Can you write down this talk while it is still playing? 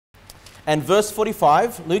and verse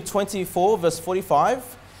 45, Luke 24, verse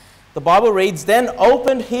 45, the Bible reads, "Then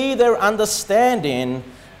opened he their understanding,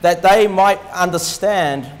 that they might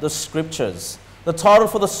understand the Scriptures." The title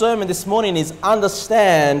for the sermon this morning is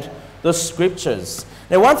 "Understand the Scriptures."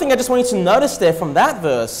 Now, one thing I just want you to notice there from that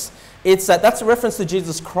verse, it's that's a reference to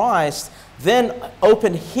Jesus Christ. Then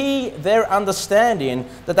opened he their understanding,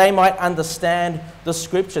 that they might understand the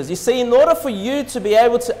Scriptures. You see, in order for you to be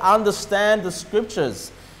able to understand the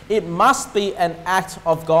Scriptures, it must be an act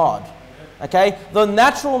of God. Okay? The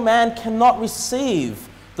natural man cannot receive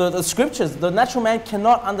the Scriptures. The natural man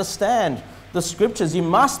cannot understand the Scriptures. You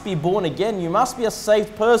must be born again. You must be a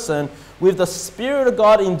saved person with the Spirit of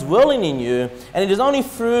God indwelling in you. And it is only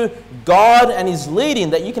through God and His leading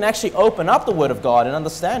that you can actually open up the Word of God and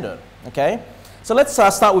understand it. Okay? So let's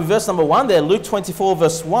start with verse number 1 there, Luke 24,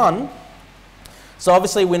 verse 1. So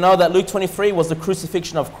obviously we know that Luke 23 was the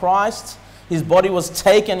crucifixion of Christ. His body was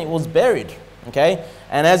taken, it was buried. Okay?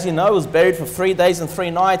 And as you know, it was buried for 3 days and 3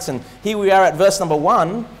 nights. And here we are at verse number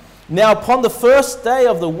 1. "Now upon the first day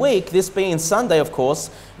of the week," this being Sunday of course,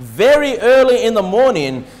 "very early in the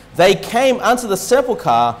morning, they came unto the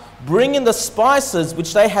sepulchre, bringing the spices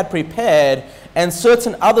which they had prepared, and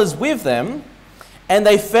certain others with them. And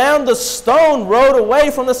they found the stone rolled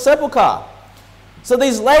away from the sepulchre." So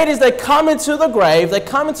these ladies, they come into the grave, they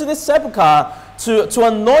come into this sepulchre to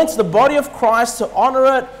anoint the body of Christ, to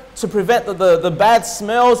honor it, to prevent the bad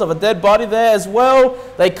smells of a dead body there as well.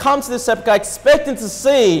 They come to this sepulchre expecting to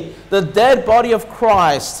see the dead body of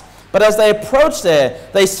Christ. But as they approach there,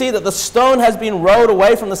 they see that the stone has been rolled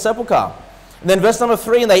away from the sepulchre. And then verse number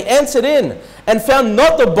 3, "And they entered in and found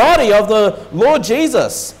not the body of the Lord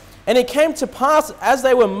Jesus. And it came to pass, as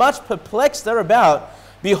they were much perplexed thereabout,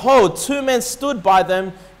 behold, 2 men stood by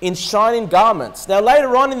them in shining garments." Now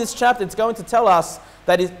later on in this chapter, it's going to tell us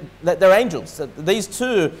that they're angels. That these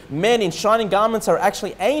 2 men in shining garments are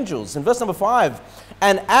actually angels. In verse number 5,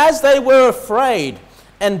 "And as they were afraid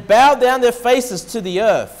and bowed down their faces to the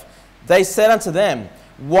earth, they said unto them,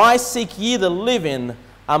 Why seek ye the living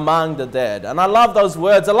among the dead?" And I love those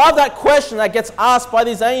words. I love that question that gets asked by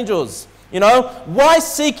these angels. You know, "Why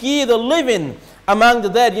seek ye the living among the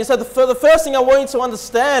dead?" You said the first thing I want you to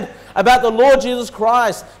understand about the Lord Jesus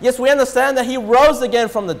Christ, yes, we understand that He rose again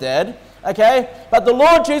from the dead, okay? But the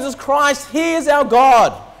Lord Jesus Christ, He is our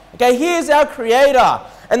God, okay? He is our Creator.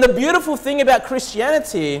 And the beautiful thing about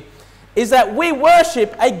Christianity is that we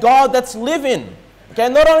worship a God that's living. Okay,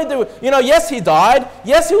 not only do we, yes, He died,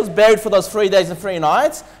 yes, He was buried for those 3 days and 3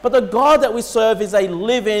 nights, but the God that we serve is a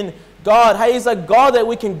living God. Hey, He's a God that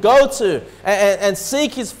we can go to and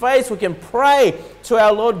seek His face. We can pray to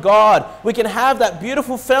our Lord God. We can have that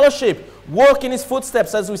beautiful fellowship, walk in His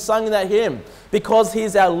footsteps as we sung in that hymn, because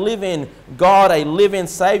He's our living God, a living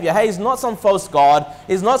Savior. Hey, He's not some false God.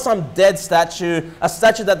 He's not some dead statue, a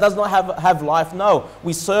statue that does not have life. No,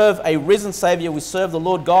 we serve a risen Savior. We serve the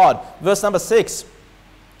Lord God. Verse number 6,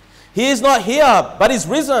 "He is not here, but is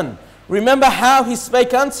risen. Remember how He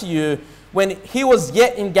spake unto you when He was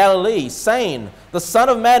yet in Galilee, saying, The Son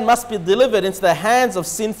of Man must be delivered into the hands of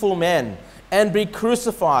sinful men, and be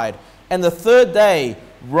crucified, and the 3rd day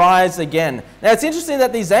rise again." Now it's interesting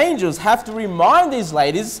that these angels have to remind these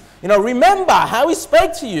ladies, remember how He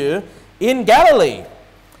spake to you in Galilee.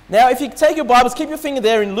 Now if you take your Bibles, keep your finger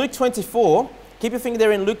there in Luke 24. Keep your finger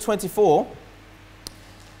there in Luke 24.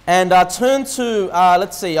 And turn to,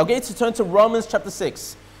 let's see, I'll get you to turn to Romans chapter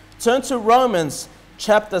 6. Turn to Romans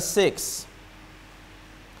chapter 6.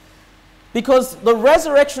 Because the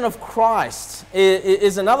resurrection of Christ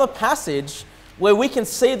is another passage where we can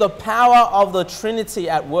see the power of the Trinity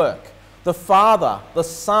at work. The Father, the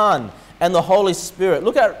Son, and the Holy Spirit.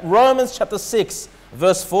 Look at Romans chapter 6,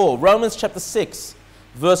 verse 4. Romans chapter 6,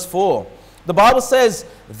 verse 4. The Bible says,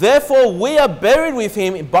 "Therefore we are buried with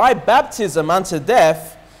Him by baptism unto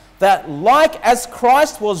death, that like as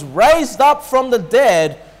Christ was raised up from the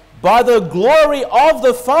dead by the glory of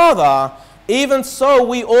the Father, even so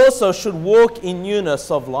we also should walk in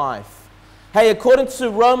newness of life." Hey, according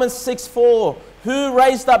to Romans 6:4, who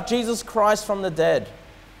raised up Jesus Christ from the dead?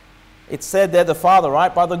 It said there the Father,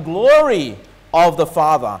 right? By the glory of the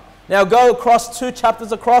Father. Now go across 2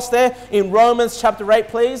 chapters across there in Romans chapter 8,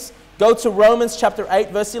 please. Go to Romans chapter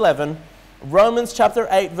 8, verse 11. Romans chapter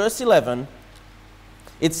 8, verse 11.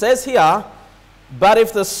 It says here, "But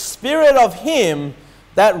if the Spirit of Him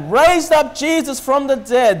that raised up Jesus from the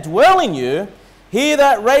dead dwell in you, He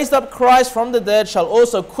that raised up Christ from the dead shall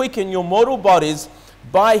also quicken your mortal bodies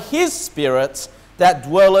by His Spirit that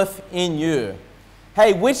dwelleth in you."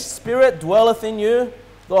 Hey, which Spirit dwelleth in you?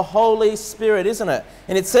 the Holy Spirit, isn't it?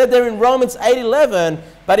 And it said there in Romans 8:11,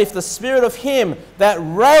 but if the Spirit of Him that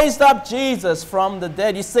raised up Jesus from the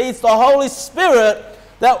dead, you see, it's the Holy Spirit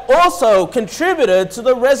that also contributed to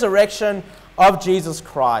the resurrection of Jesus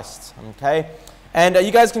Christ. Okay? And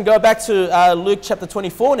you guys can go back to Luke chapter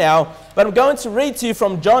 24 now, but I'm going to read to you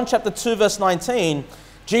from John chapter 2 verse 19.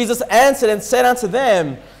 Jesus answered and said unto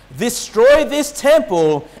them, destroy this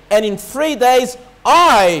temple, and in 3 days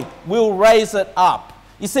I will raise it up.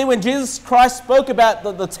 You see, when Jesus Christ spoke about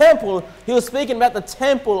the temple, He was speaking about the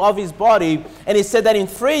temple of His body, and He said that in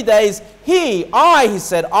 3 days, He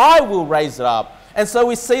said, I will raise it up. And so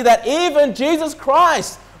we see that even Jesus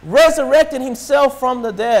Christ resurrected Himself from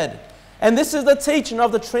the dead. And this is the teaching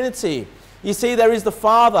of the Trinity. You see, there is the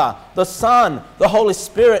Father, the Son, the Holy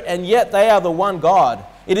Spirit, and yet they are the one God.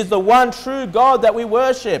 It is the one true God that we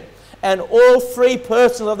worship. And all three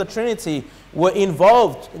persons of the Trinity were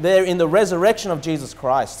involved there in the resurrection of Jesus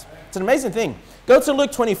Christ. It's an amazing thing. Go to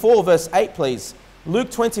Luke 24 verse 8, please.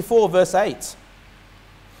 Luke 24 verse 8.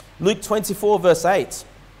 Luke 24 verse 8.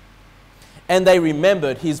 And they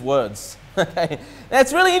remembered His words. Okay. Now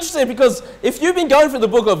it's really interesting because if you've been going through the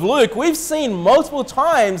book of Luke, we've seen multiple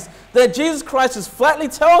times that Jesus Christ just flatly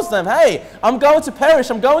tells them, hey, I'm going to perish,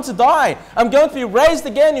 I'm going to die, I'm going to be raised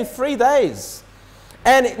again in 3 days.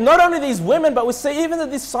 And not only these women, but we see even the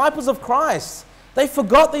disciples of Christ, they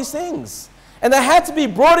forgot these things. And they had to be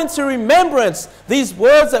brought into remembrance, these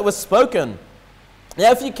words that were spoken.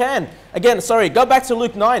 Now if you can, again, go back to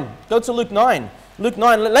Luke 9. Go to Luke 9. Luke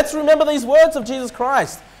 9, let's remember these words of Jesus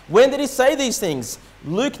Christ. When did He say these things?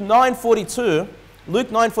 Luke 9:42. Luke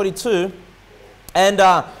 9:42.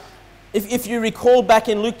 And if you recall back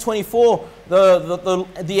in Luke 24,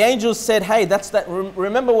 the angels said, hey,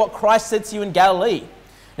 remember what Christ said to you in Galilee.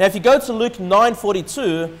 Now if you go to Luke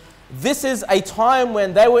 9:42, this is a time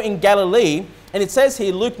when they were in Galilee. And it says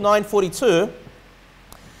here, Luke 9:42,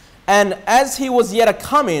 and as He was yet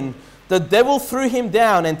a-coming, the devil threw Him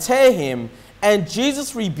down and tear Him. And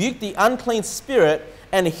Jesus rebuked the unclean spirit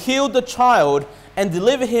and healed the child and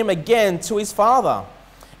delivered him again to his father.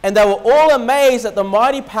 And they were all amazed at the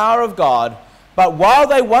mighty power of God. But while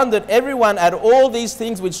they wondered everyone at all these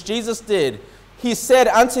things which Jesus did, He said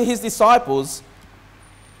unto His disciples,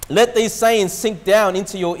 let these sayings sink down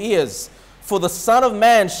into your ears, for the Son of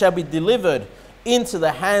Man shall be delivered into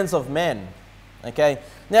the hands of men. Okay.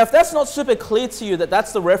 Now if that's not super clear to you that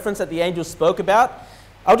that's the reference that the angel spoke about,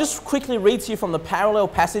 I'll just quickly read to you from the parallel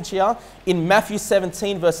passage here in Matthew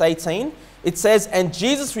 17 verse 18. It says, and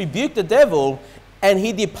Jesus rebuked the devil, and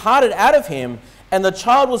he departed out of him, and the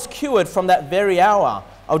child was cured from that very hour.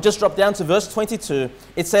 I'll just drop down to verse 22.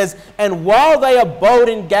 It says, and while they abode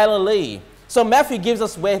in Galilee. So Matthew gives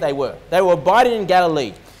us where they were. They were abiding in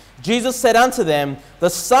Galilee. Jesus said unto them, the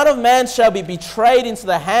Son of Man shall be betrayed into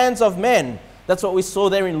the hands of men. That's what we saw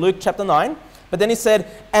there in Luke chapter 9. But then He said,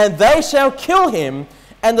 and they shall kill Him,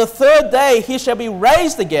 and the third day He shall be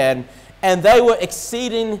raised again. And they were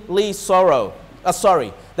exceedingly sorry.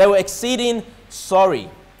 They were exceeding sorry.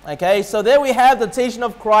 Okay, so there we have the teaching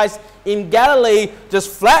of Christ in Galilee,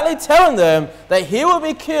 just flatly telling them that He will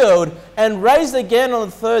be killed and raised again on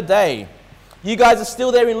the third day. You guys are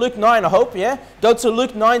still there in Luke 9, I hope, yeah? Go to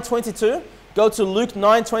Luke 9:22. Go to Luke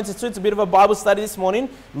 9:22. It's a bit of a Bible study this morning.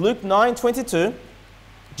 Luke 9:22.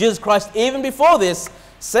 Jesus Christ, even before this,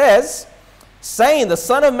 says, saying, the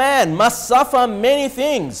Son of Man must suffer many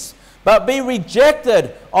things, but be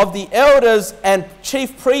rejected of the elders and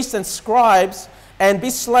chief priests and scribes, and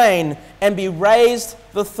be slain, and be raised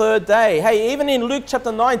the third day. Hey, even in Luke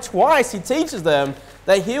chapter 9, twice He teaches them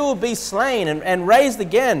that He will be slain and raised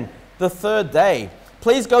again the third day.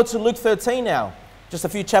 Please go to Luke 13 now. Just a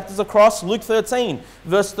few chapters across. Luke 13,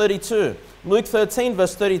 verse 32. Luke 13,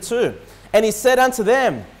 verse 32. And He said unto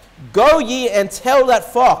them, go ye and tell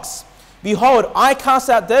that fox, behold, I cast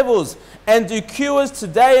out devils, and do cures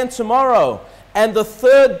today and tomorrow, and the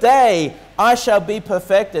third day I shall be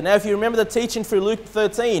perfected. Now, if you remember the teaching through Luke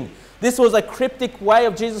 13, this was a cryptic way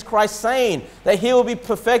of Jesus Christ saying that He will be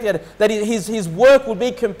perfected, that His work will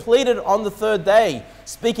be completed on the third day,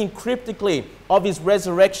 speaking cryptically of His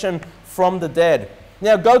resurrection from the dead.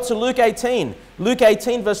 Now, go to Luke 18. Luke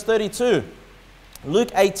 18, verse 32.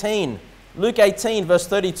 Luke 18, verse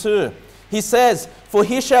 32. He says, for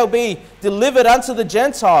He shall be delivered unto the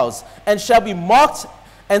Gentiles, and shall be mocked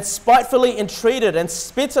and spitefully entreated and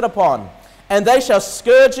spitted upon. And they shall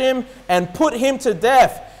scourge Him and put Him to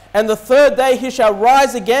death. And the third day He shall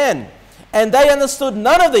rise again. And they understood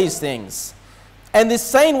none of these things. And this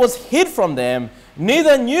saying was hid from them,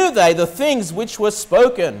 neither knew they the things which were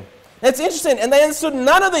spoken. That's interesting. And they understood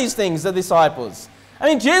none of these things, the disciples. I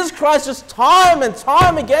mean, Jesus Christ just time and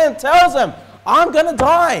time again tells them, I'm going to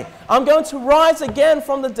die. I'm going to rise again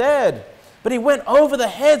from the dead. But he went over the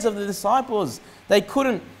heads of the disciples. They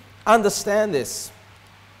couldn't understand this.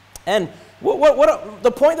 And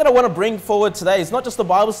the point that I want to bring forward today is not just the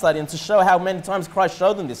Bible study and to show how many times Christ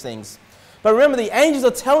showed them these things. But remember, the angels are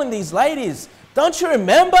telling these ladies, don't you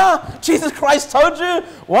remember? Jesus Christ told you,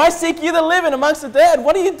 why seek you the living amongst the dead?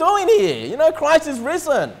 What are you doing here? You know, Christ is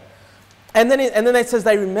risen. And then it says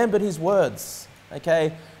they remembered his words.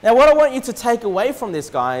 Okay? Now, what I want you to take away from this,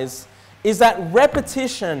 guys, is that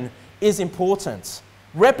repetition is important.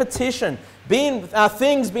 Repetition,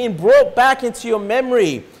 things being brought back into your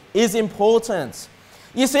memory is important.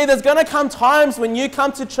 You see, there's going to come times when you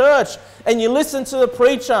come to church and you listen to the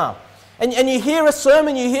preacher and you hear a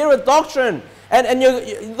sermon, you hear a doctrine, and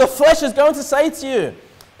the flesh is going to say to you,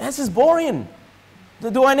 this is boring.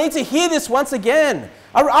 Do I need to hear this once again?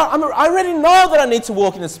 I already know that I need to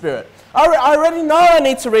walk in the Spirit. I already know I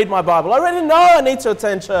need to read my Bible. I already know I need to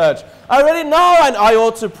attend church. I already know I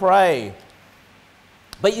ought to pray.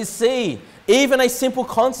 But you see, even a simple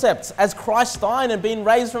concept as Christ dying and being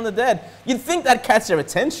raised from the dead, you'd think that'd catch their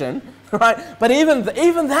attention, right? But even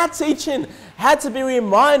that teaching had to be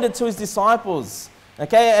reminded to his disciples.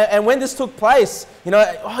 Okay, and when this took place, you know,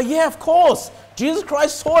 oh yeah, of course, Jesus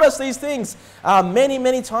Christ taught us these things many,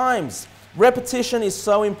 many times. Repetition is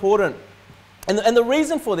so important. And the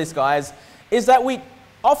reason for this, guys, is that we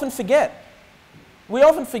often forget. We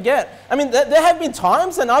often forget. I mean, there have been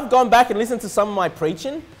times, and I've gone back and listened to some of my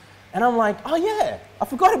preaching, and I'm like, oh yeah, I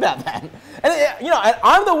forgot about that. And you know,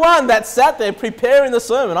 I'm the one that sat there preparing the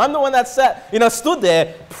sermon. I'm the one that stood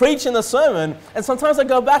there preaching the sermon. And sometimes I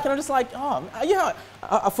go back and I'm just like, oh yeah,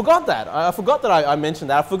 I forgot that. I forgot that I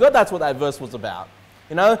mentioned that. I forgot that's what that verse was about.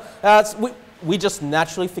 You know, we just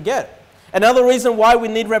naturally forget. Another reason why we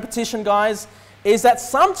need repetition, guys, is that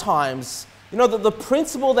sometimes, you know, the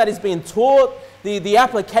principle that is being taught, the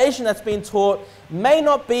application that's being taught may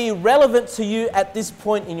not be relevant to you at this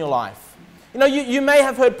point in your life. You know, you may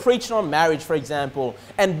have heard preaching on marriage, for example,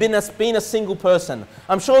 and been a single person.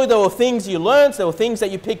 I'm sure there were things you learned, there were things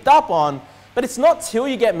that you picked up on, but it's not till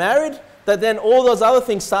you get married that then all those other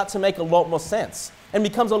things start to make a lot more sense and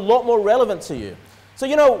becomes a lot more relevant to you. So,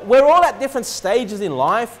 you know, we're all at different stages in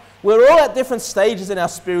life. We're all at different stages in our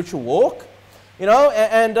spiritual walk. You know,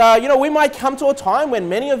 you know, we might come to a time when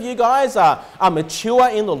many of you guys are mature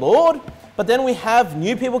in the Lord, but then we have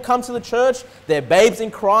new people come to the church. They're babes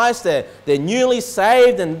in Christ. They're newly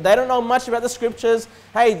saved, and they don't know much about the scriptures.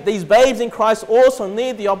 Hey, these babes in Christ also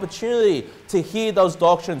need the opportunity to hear those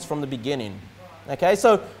doctrines from the beginning. Okay,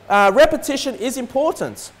 so repetition is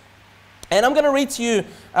important. And I'm going to read to you,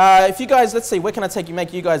 if you guys, let's see, where can I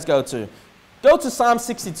make you guys go to? Go to Psalm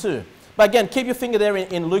 62. But again, keep your finger there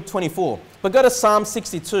in Luke 24. But go to Psalm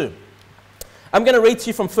 62. I'm going to read to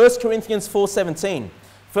you from 1 Corinthians 4:17.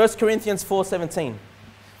 1 Corinthians 4:17.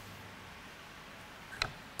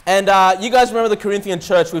 And you guys remember the Corinthian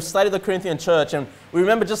church. We've studied the Corinthian church, and we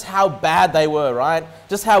remember just how bad they were, right?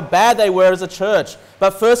 Just how bad they were as a church.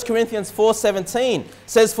 But 1 Corinthians 4:17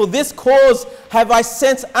 says, for this cause have I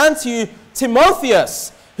sent unto you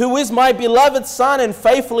Timotheus, who is my beloved son and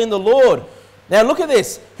faithful in the Lord. Now look at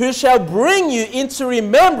this. Who shall bring you into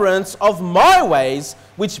remembrance of my ways,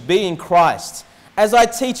 which be in Christ, as I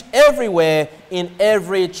teach everywhere in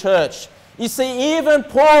every church. You see, even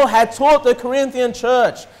Paul had taught the Corinthian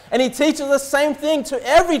church, and he teaches the same thing to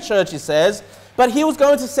every church, he says, but he was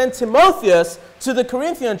going to send Timotheus to the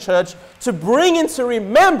Corinthian church to bring into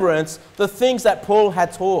remembrance the things that Paul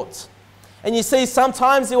had taught. And you see,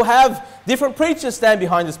 sometimes you'll have different preachers stand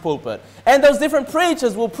behind this pulpit. And those different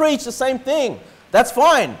preachers will preach the same thing. That's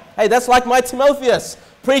fine. Hey, that's like my Timotheus,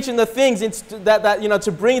 preaching the things that you know,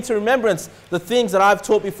 to bring to remembrance the things that I've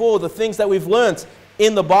taught before, the things that we've learnt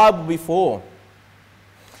in the Bible before.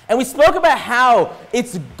 And we spoke about how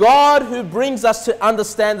it's God who brings us to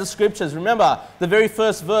understand the scriptures. Remember the very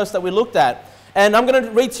first verse that we looked at. And I'm going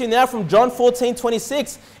to read to you now from John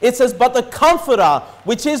 14:26. It says, but the Comforter,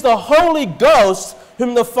 which is the Holy Ghost,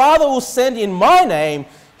 whom the Father will send in my name,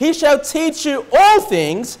 he shall teach you all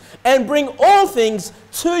things and bring all things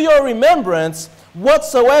to your remembrance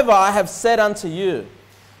whatsoever I have said unto you.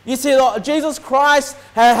 You see, Jesus Christ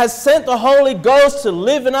has sent the Holy Ghost to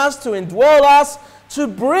live in us, to indwell us, to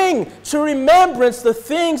bring to remembrance the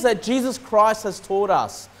things that Jesus Christ has taught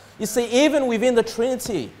us. You see, even within the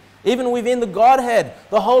Trinity, even within the Godhead,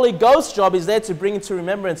 the Holy Ghost's job is there to bring into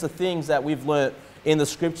remembrance the things that we've learned in the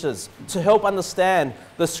Scriptures, to help understand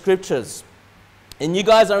the Scriptures. And you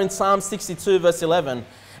guys are in Psalm 62, verse 11.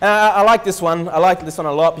 And I like this one. I like this one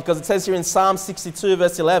a lot because it says here in Psalm 62,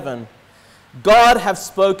 verse 11, God have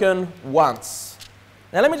spoken once.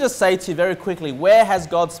 Now let me just say to you very quickly, where has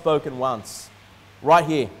God spoken once? Right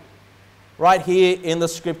here. Right here in the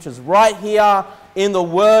scriptures. Right here in the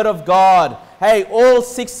Word of God. Hey, all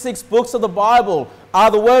 66 books of the Bible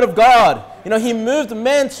are the Word of God. He moved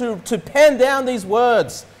men to pen down these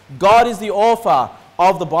words. God is the author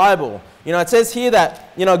of the Bible. It says here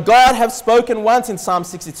that, God have spoken once in Psalm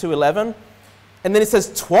 62:11. And then it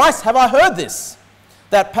says, twice have I heard this,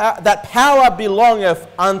 that power belongeth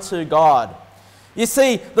unto God. You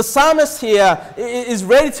see, the psalmist here is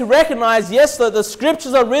ready to recognize, yes, the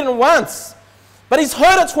scriptures are written once, but he's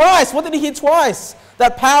heard it twice. What did he hear twice?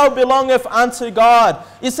 That power belongeth unto God.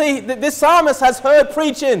 You see, this psalmist has heard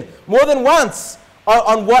preaching more than once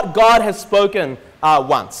on what God has spoken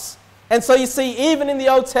once. And so you see, even in the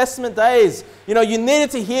Old Testament days, you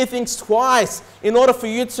needed to hear things twice in order for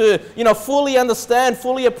you to, fully understand,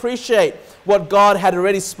 fully appreciate what God had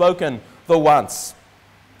already spoken the once.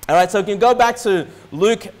 All right, so we can go back to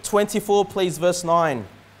Luke 24, please, verse 9.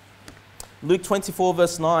 Luke 24,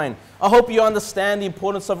 verse 9. I hope you understand the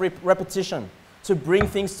importance of repetition to bring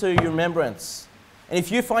things to your remembrance. And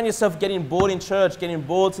if you find yourself getting bored in church, getting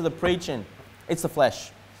bored to the preaching, it's the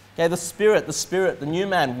flesh. Okay, the spirit, the new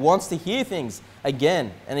man wants to hear things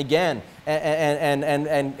again and again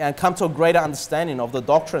and come to a greater understanding of the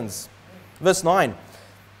doctrines. Verse 9.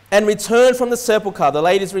 And returned from the sepulchre, the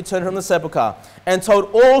ladies returned from the sepulchre, and told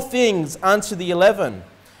all things unto the 11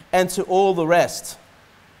 and to all the rest.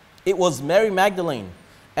 It was Mary Magdalene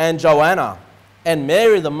and Joanna and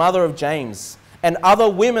Mary the mother of James and other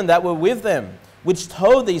women that were with them, which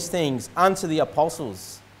told these things unto the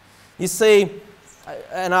apostles. You see,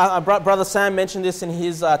 and Brother Sam mentioned this in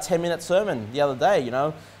his 10-minute sermon the other day,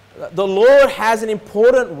 the Lord has an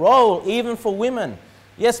important role even for women.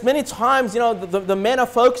 Yes, many times, the men are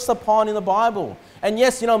focused upon in the Bible. And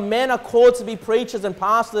yes, men are called to be preachers and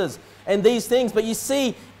pastors and these things. But you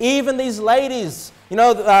see, even these ladies,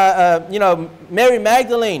 Mary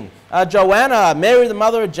Magdalene, Joanna, Mary the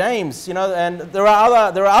mother of James, and there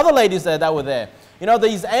are other ladies there that were there.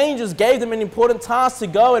 These angels gave them an important task to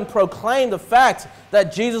go and proclaim the fact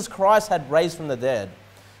that Jesus Christ had raised from the dead.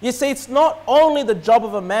 You see, it's not only the job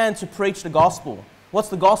of a man to preach the gospel. What's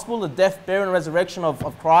the gospel? The death, burial, and resurrection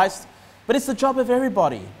of Christ. But it's the job of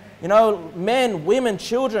everybody. Men, women,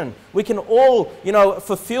 children. We can all,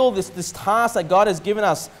 fulfill this task that God has given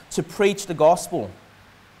us to preach the gospel.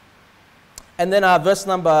 And then verse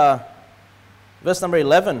number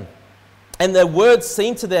 11. And their words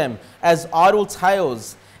seemed to them as idle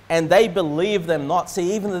tales, and they believed them not.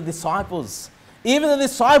 See, even the disciples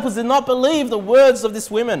did not believe the words of this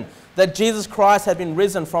women, that Jesus Christ had been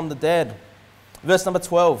risen from the dead. Verse number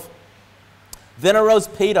 12. Then arose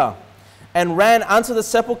Peter and ran unto the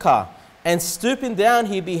sepulchre, and stooping down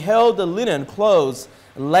he beheld the linen clothes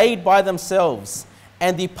laid by themselves,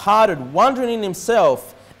 and departed, wondering in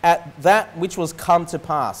himself at that which was come to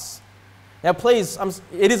pass. Now please,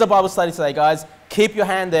 it is a Bible study today, guys. Keep your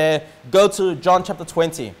hand there. Go to John chapter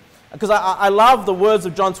 20. Because I love the words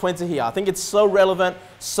of John 20 here. I think it's so relevant,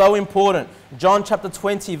 so important. John chapter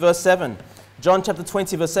 20, verse 7. John chapter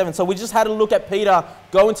 20, verse 7. So we just had a look at Peter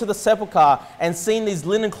going to the sepulchre and seeing these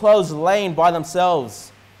linen clothes laying by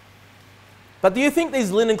themselves. But do you think these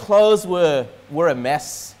linen clothes were a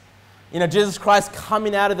mess? Jesus Christ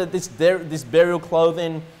coming out of this burial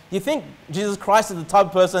clothing. Do you think Jesus Christ is the type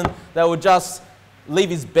of person that would just leave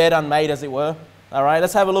his bed unmade, as it were? All right,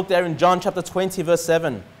 let's have a look there in John chapter 20, verse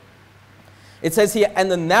 7. It says here,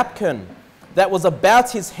 and the napkin that was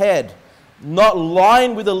about his head, not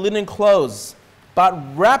lined with the linen clothes, but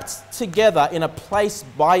wrapped together in a place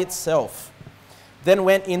by itself. Then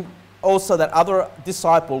went in also that other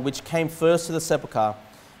disciple which came first to the sepulchre,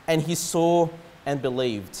 and he saw and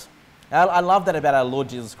believed. I love that about our Lord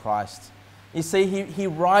Jesus Christ. You see, he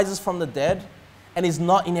rises from the dead and is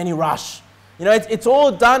not in any rush. It's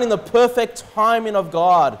all done in the perfect timing of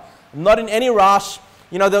God, not in any rush.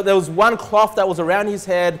 There was one cloth that was around his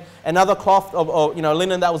head, another cloth of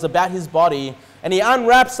linen that was about his body, and he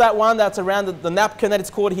unwraps that one that's around the napkin that it's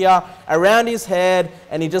called here, around his head,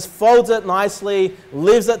 and he just folds it nicely,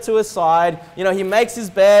 leaves it to his side. He makes his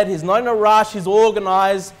bed, he's not in a rush, he's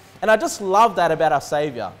organized, and I just love that about our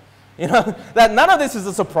Savior. That none of this is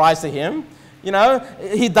a surprise to him.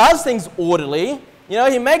 He does things orderly.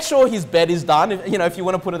 He makes sure his bed is done, if you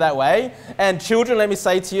want to put it that way. And children, let me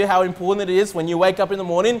say to you how important it is when you wake up in the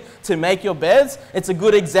morning to make your beds. It's a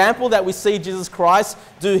good example that we see Jesus Christ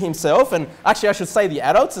do himself. And actually, I should say the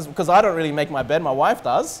adults, because I don't really make my bed, my wife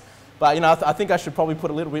does. But, I think I should probably put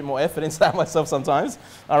a little bit more effort into that myself sometimes.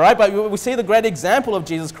 All right, but we see the great example of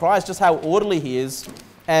Jesus Christ, just how orderly he is.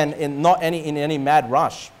 and in any mad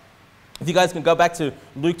rush. If you guys can go back to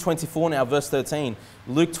Luke 24 now, verse 13.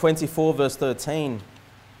 Luke 24, verse 13.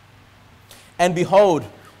 And behold,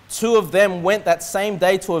 two of them went that same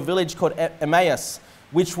day to a village called Emmaus,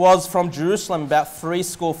 which was from Jerusalem about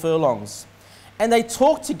 80 furlongs. And they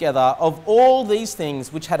talked together of all these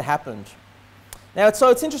things which had happened. Now, so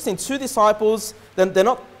it's interesting. Two disciples. They're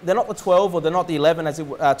not the 12 or they're not the 11 as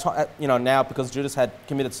now, because Judas had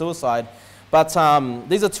committed suicide. But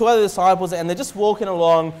these are two other disciples, and they're just walking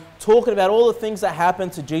along, talking about all the things that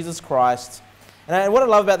happened to Jesus Christ. And what I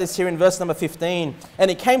love about this here in verse number 15,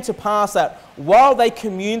 and it came to pass that while they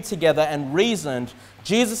communed together and reasoned,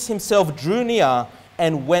 Jesus himself drew near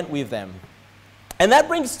and went with them. And that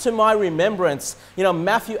brings to my remembrance,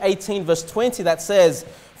 Matthew 18, verse 20, that says,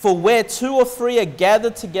 "For where 2 or 3 are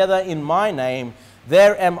gathered together in my name,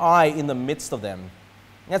 there am I in the midst of them."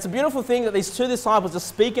 Now, it's a beautiful thing that these two disciples are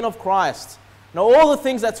speaking of Christ. All the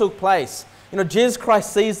things that took place. Jesus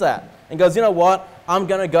Christ sees that and goes, you know what? I'm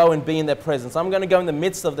going to go and be in their presence. I'm going to go in the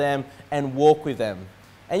midst of them and walk with them.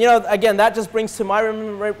 And again, that just brings to my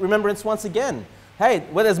remembrance once again. Hey,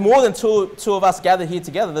 well, there's more than two of us gathered here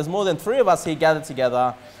together. There's more than 3 of us here gathered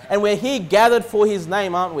together. And we're here gathered for his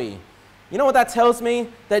name, aren't we? You know what that tells me?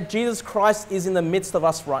 That Jesus Christ is in the midst of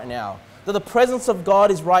us right now. That the presence of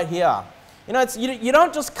God is right here. You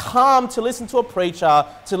don't just come to listen to a preacher,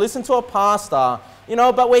 to listen to a pastor,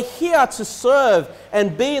 but we're here to serve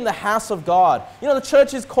and be in the house of God. The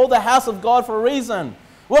church is called the house of God for a reason.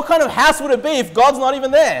 What kind of house would it be if God's not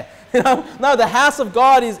even there? No, the house of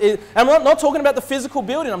God is I'm not talking about the physical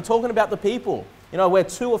building, I'm talking about the people. Where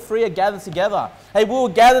 2 or 3 are gathered together. Hey, we were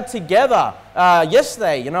gathered together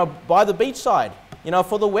yesterday, by the beachside,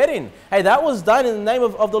 for the wedding. Hey, that was done in the name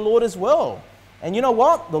of the Lord as well. And you know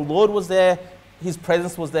what? The Lord was there. His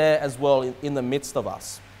presence was there as well in the midst of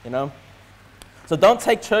us, So don't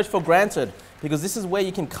take church for granted, because this is where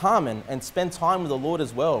you can come and spend time with the Lord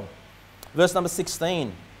as well. Verse number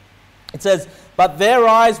 16. It says, "But their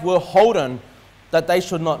eyes were holden that they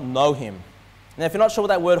should not know him." Now, if you're not sure what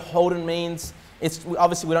that word holden means,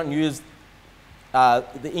 obviously we don't use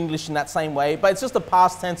the English in that same way, but it's just the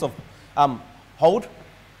past tense of hold.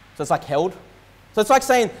 So it's like held. So it's like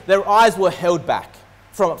saying their eyes were held back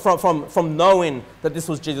from knowing that this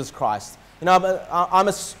was Jesus Christ.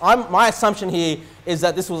 My assumption here is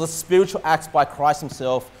that this was a spiritual act by Christ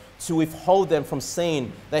himself to withhold them from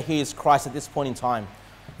seeing that he is Christ at this point in time.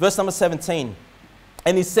 Verse number 17.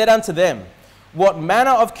 "And he said unto them, What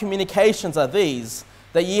manner of communications are these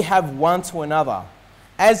that ye have one to another,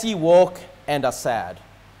 as ye walk and are sad?"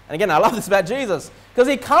 And again, I love this about Jesus, because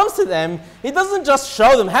he comes to them, he doesn't just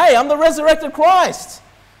show them, "Hey, I'm the resurrected Christ.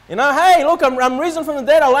 Hey, look, I'm risen from the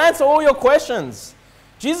dead, I'll answer all your questions."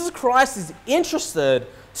 Jesus Christ is interested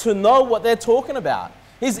to know what they're talking about.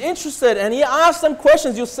 He's interested, and he asks them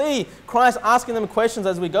questions. You'll see Christ asking them questions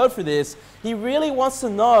as we go through this. He really wants to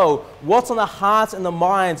know what's on the hearts and the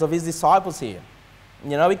minds of his disciples here.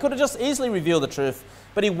 He could have just easily revealed the truth,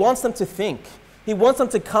 but he wants them to think. He wants them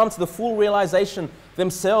to come to the full realization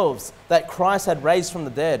themselves that Christ had raised from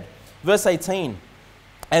the dead. Verse 18.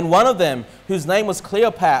 "And one of them, whose name was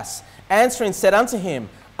Cleopas, answering said unto him,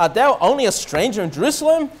 Art thou only a stranger in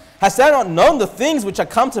Jerusalem? Hast thou not known the things which are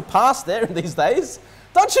come to pass there in these days?"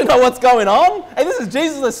 Don't you know what's going on? Hey, this is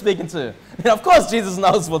Jesus they're speaking to. Of course Jesus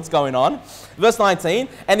knows what's going on. Verse 19,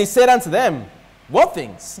 "And he said unto them, What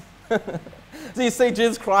things?" So you see,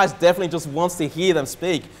 Jesus Christ definitely just wants to hear them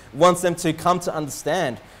speak, wants them to come to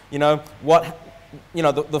understand,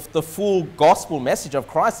 the full gospel message of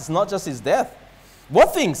Christ. It's not just his death.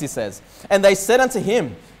 "What things?" he says. "And they said unto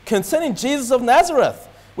him, Concerning Jesus of Nazareth,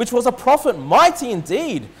 which was a prophet mighty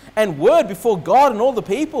indeed, and word before God and all the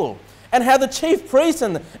people, and how the chief priests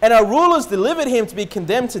and our rulers delivered him to be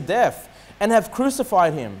condemned to death, and have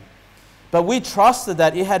crucified him. But we trusted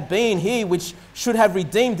that it had been he which should have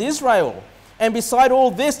redeemed Israel. And beside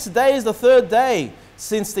all this, today is the 3rd day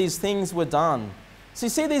since these things were done." So you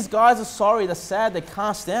see, these guys are sorry, they're sad, they're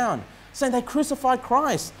cast down, saying they crucified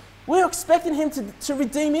Christ. We're expecting him to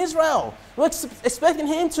redeem Israel. We're expecting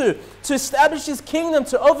him to establish his kingdom,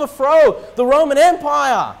 to overthrow the Roman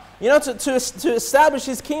Empire, to establish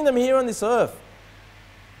his kingdom here on this earth.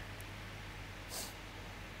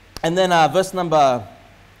 And then verse number,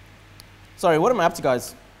 what am I up to,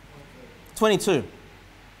 guys? 22.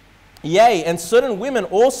 "Yea, and certain women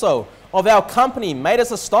also of our company made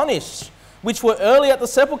us astonished, which were early at the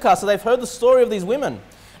sepulchre." So they've heard the story of these women.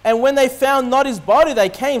 "And when they found not his body, they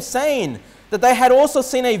came, saying that they had also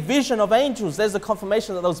seen a vision of angels." There's the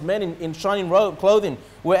confirmation that those men in shining clothing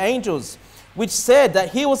were angels, "which said that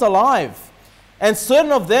he was alive. And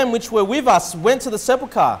certain of them which were with us went to the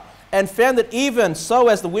sepulchre, and found it even so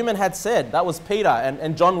as the women had said. That was Peter,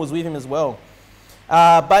 and John was with him as well.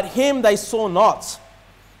 But him they saw not.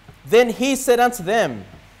 Then he said unto them,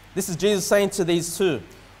 this is Jesus saying to these two,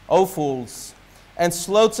 O fools, and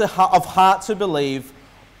slow of heart to believe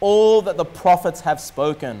all that the prophets have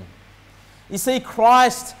spoken. You see,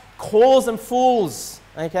 Christ calls them fools,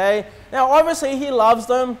 okay? Now, obviously, he loves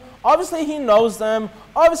them. Obviously, he knows them.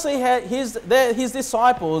 Obviously, they're his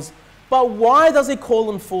disciples. But why does he call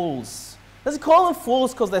them fools? Does he call them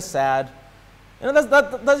fools because they're sad? You know,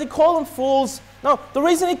 does he call them fools? No, the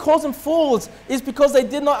reason he calls them fools is because they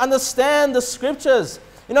did not understand the scriptures.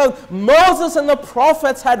 You know, Moses and the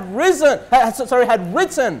prophets had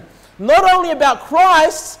written not only about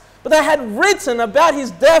Christ, but they had written about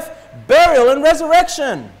his death, burial, and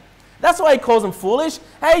resurrection. That's why he calls them foolish.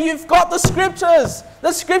 Hey, you've got the scriptures.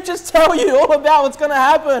 The scriptures tell you all about what's going to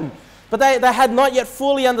happen. But they had not yet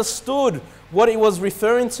fully understood what he was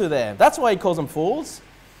referring to there. That's why he calls them fools.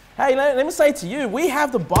 Hey, let me say to you, we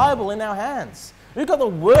have the Bible in our hands. We've got the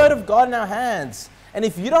Word of God in our hands. And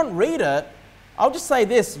if you don't read it, I'll just say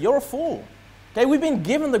this, you're a fool. Okay, we've been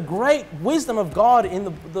given the great wisdom of God in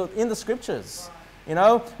the scriptures. You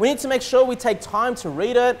know, we need to make sure we take time to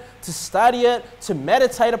read it, to study it, to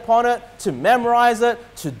meditate upon it, to memorize it,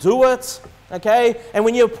 to do it. Okay, and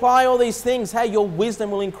when you apply all these things, hey, your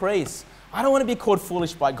wisdom will increase. I don't want to be called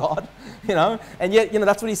foolish by God, you know, and yet, you know,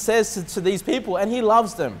 that's what he says to these people, and he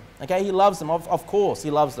loves them. Okay, he loves them, of course,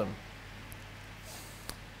 he loves them.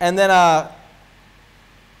 And then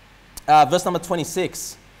verse number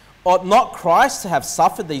 26, ought not Christ to have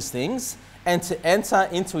suffered these things and to enter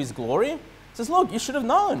into his glory? He says, look, you should have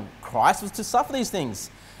known Christ was to suffer these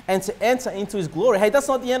things and to enter into his glory. Hey, that's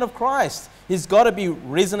not the end of Christ. He's got to be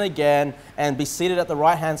risen again and be seated at the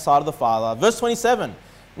right-hand side of the Father. Verse 27.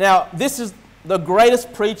 Now, this is the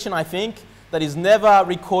greatest preaching, I think, that is never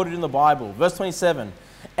recorded in the Bible. Verse 27.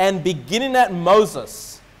 And beginning at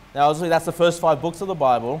Moses, now obviously that's the first 5 books of the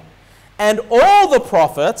Bible, and all the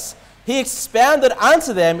prophets, he expounded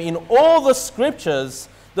unto them in all the scriptures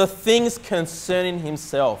the things concerning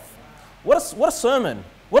himself. What a sermon.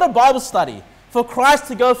 What a Bible study. For Christ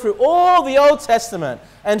to go through all the Old Testament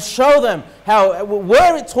and show them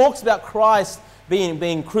where it talks about Christ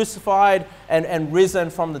being crucified and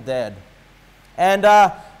risen from the dead. And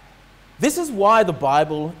this is why the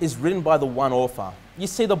Bible is written by the one author. You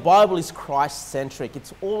see, the Bible is Christ-centric.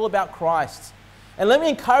 It's all about Christ. And let me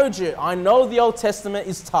encourage you, I know the Old Testament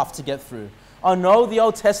is tough to get through. I know the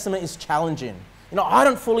Old Testament is challenging. You know, I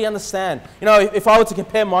don't fully understand. You know, if I were to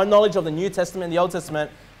compare my knowledge of the New Testament and the Old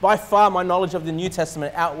Testament, by far my knowledge of the New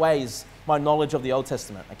Testament outweighs my knowledge of the Old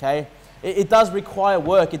Testament, okay? It does require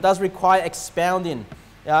work. It does require expounding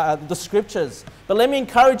the scriptures. But let me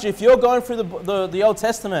encourage you, if you're going through the Old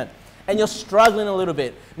Testament and you're struggling a little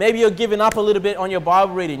bit, maybe you're giving up a little bit on your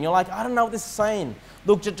Bible reading, you're like, I don't know what this is saying.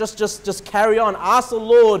 Look, just carry on. Ask the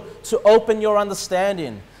Lord to open your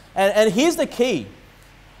understanding. And here's the key.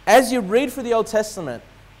 As you read through the Old Testament,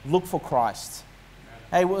 look for Christ.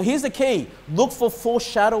 Hey, well, here's the key. Look for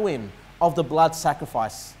foreshadowing of the blood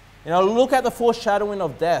sacrifice. You know, look at the foreshadowing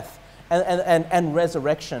of death and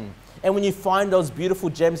resurrection. And when you find those beautiful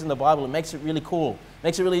gems in the Bible, it makes it really cool.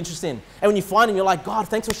 Makes it really interesting. And when you find them, you're like, God,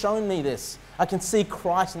 thanks for showing me this. I can see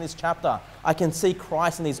Christ in this chapter. I can see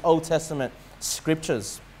Christ in these Old Testament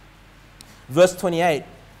scriptures. Verse 28.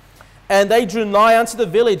 And they drew nigh unto the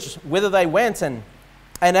village whither they went, and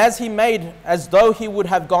as he made as though he would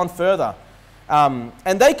have gone further.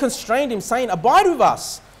 And they constrained him, saying, Abide with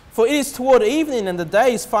us, for it is toward evening, and the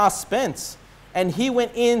day is fast spent. And he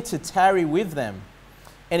went in to tarry with them.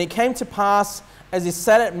 And it came to pass, as he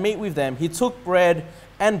sat at meat with them, he took bread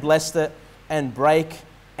and blessed it, and brake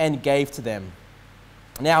and gave to them.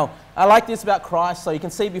 Now, I like this about Christ. So you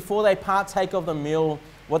can see before they partake of the meal,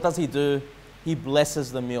 what does he do? He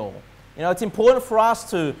blesses the meal. You know, it's important for us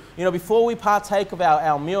to, you know, before we partake of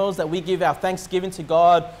our meals, that we give our thanksgiving to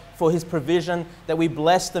God for his provision, that we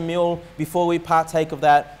bless the meal before we partake of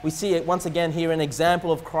that. We see it once again here, an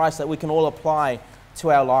example of Christ that we can all apply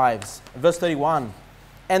to our lives. Verse 31,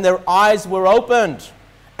 and their eyes were opened,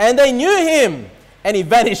 and they knew him, and he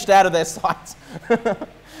vanished out of their sight.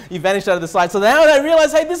 He vanished out of the sight. So now they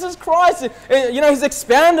realize, hey, this is Christ. You know, he's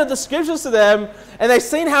expounded the scriptures to them, and they've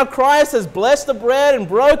seen how Christ has blessed the bread and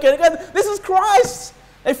broken it. This is Christ.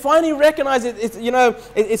 They finally recognize it.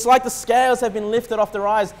 It's like the scales have been lifted off their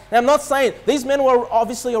eyes. Now, I'm not saying these men were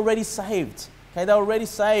obviously already saved. Okay, they were already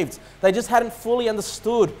saved. They just hadn't fully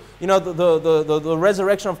understood, you know, the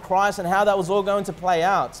resurrection of Christ and how that was all going to play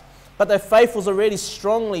out. But their faith was already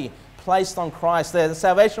strongly placed on Christ. The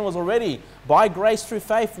salvation was already by grace through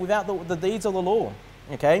faith without the deeds of the law.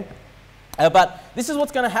 Okay? But this is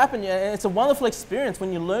what's going to happen. It's a wonderful experience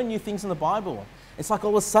when you learn new things in the Bible. It's like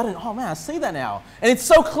all of a sudden, oh man, I see that now. And it's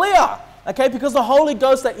so clear. Okay? Because the Holy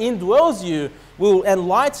Ghost that indwells you will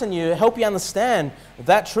enlighten you, help you understand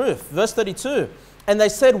that truth. Verse 32. And they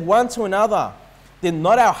said one to another, did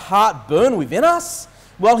not our heart burn within us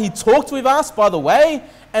while he talked with us by the way,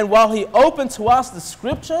 and while he opened to us the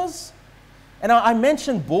scriptures? And I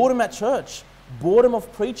mentioned boredom at church, boredom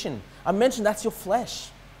of preaching. I mentioned that's your flesh.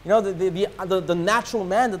 You know, the natural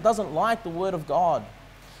man that doesn't like the word of God.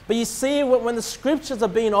 But you see, when the scriptures are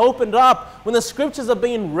being opened up, when the scriptures are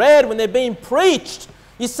being read, when they're being preached,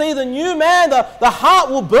 you see the new man, the heart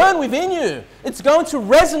will burn within you. It's going to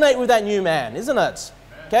resonate with that new man, isn't it?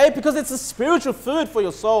 Okay, because it's a spiritual food for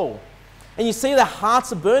your soul. And you see the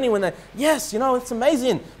hearts are burning when they, yes, you know, it's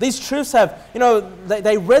amazing. These truths have, you know,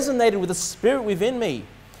 they resonated with the spirit within me.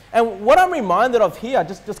 And what I'm reminded of here,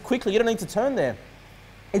 just quickly, you don't need to turn there.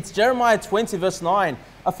 It's Jeremiah 20 verse 9,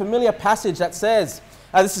 a familiar passage that says,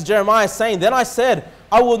 this is Jeremiah saying, then I said,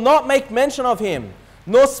 I will not make mention of him,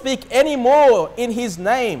 nor speak any more in his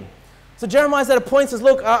name. So Jeremiah's at a point, says,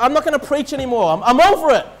 look, I'm not going to preach anymore. I'm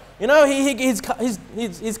over it. You know, he's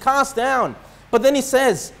cast down. But then he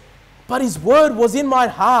says, but his word was in my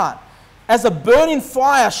heart, as a burning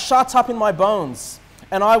fire shut up in my bones.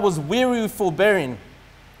 And I was weary with forbearing,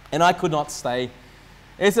 and I could not stay.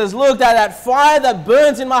 It says, look, that fire that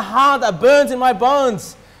burns in my heart, that burns in my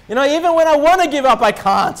bones. You know, even when I want to give up, I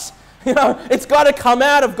can't. You know, it's got to come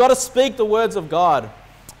out. I've got to speak the words of God.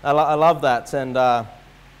 I love that. And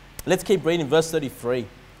let's keep reading verse 33.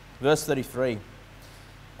 Verse 33.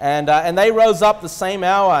 And they rose up the same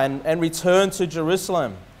hour and returned to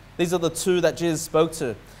Jerusalem. These are the two that Jesus spoke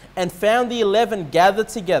to. And found the 11 gathered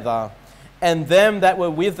together, and them that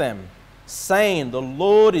were with them, saying, the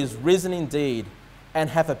Lord is risen indeed, and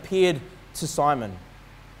hath appeared to Simon.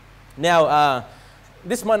 Now,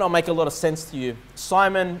 this might not make a lot of sense to you.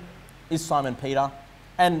 Simon is Simon Peter.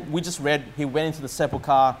 And we just read, he went into the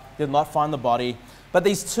sepulchre, did not find the body. But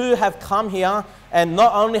these two have come here, and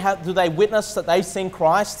not only do they witness that they've seen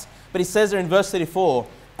Christ, but he says there in verse 34,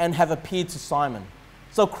 and have appeared to Simon.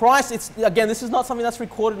 So Christ, again, this is not something that's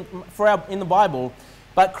recorded in the Bible,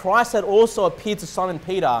 but Christ had also appeared to Simon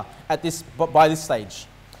Peter by this stage.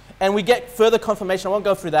 And we get further confirmation. I won't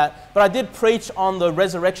go through that, but I did preach on the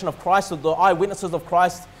resurrection of Christ, or the eyewitnesses of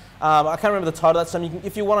Christ. I can't remember the title of that, so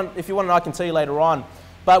if you want to know, I can tell you later on.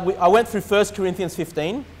 But I went through 1 Corinthians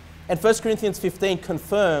 15, and 1 Corinthians 15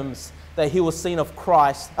 confirms that he was seen of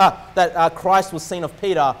Christ, Christ was seen of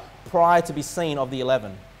Peter prior to be seen of the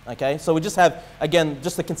 11. Okay, so we just have, again,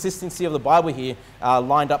 just the consistency of the Bible here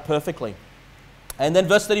lined up perfectly. And then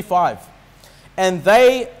verse 35, and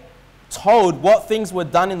they told what things were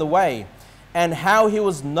done in the way, and how he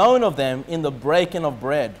was known of them in the breaking of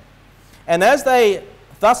bread. And as they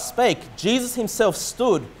thus spake, Jesus himself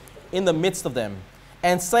stood in the midst of them,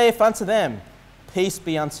 and saith unto them, peace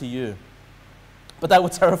be unto you. But they were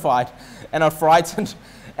terrified and affrighted,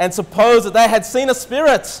 and supposed that they had seen a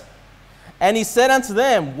spirit. And he said unto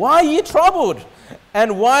them, why are ye troubled?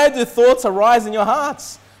 And why do thoughts arise in your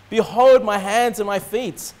hearts? Behold my hands and my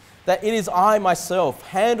feet, that it is I myself.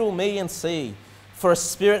 Handle me and see. For a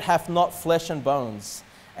spirit hath not flesh and bones,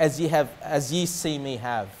 as ye see me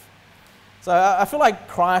have. So I feel like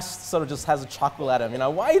Christ sort of just has a chuckle at him. You know,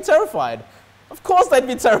 why are you terrified? Of course they'd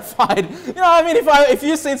be terrified. You know, I mean, if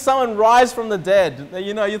you've seen someone rise from the dead,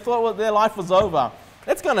 you know, you thought, well, their life was over.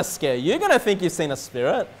 It's going to scare you. You're going to think you've seen a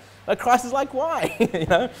spirit. But Christ is like, why? You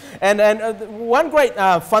know? And one great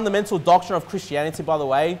fundamental doctrine of Christianity, by the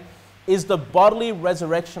way, is the bodily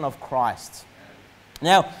resurrection of Christ.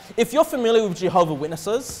 Now, if you're familiar with Jehovah's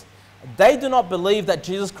Witnesses, they do not believe that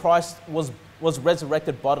Jesus Christ was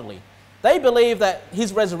resurrected bodily. They believe that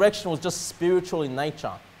his resurrection was just spiritual in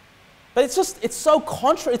nature. But it's so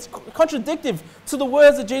contradictory to the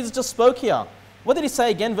words that Jesus just spoke here. What did he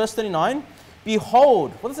say again? Verse 39,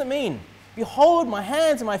 behold, what does it mean? Behold my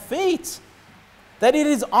hands and my feet, that it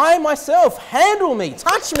is I myself. Handle me,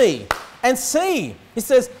 touch me, and see. He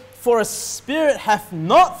says, for a spirit hath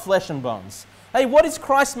not flesh and bones. Hey, what is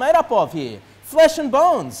Christ made up of here? Flesh and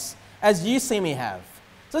bones, as you see me have.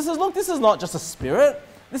 So he says, look, this is not just a spirit.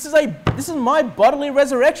 This is my bodily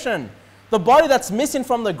resurrection. The body that's missing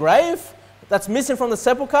from the grave, that's missing from the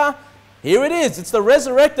sepulchre, here it is. It's the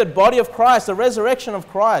resurrected body of Christ, the resurrection of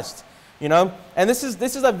Christ. You know, and this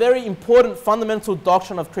is a very important fundamental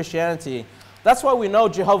doctrine of Christianity. That's why we know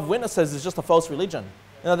Jehovah's Witnesses is just a false religion.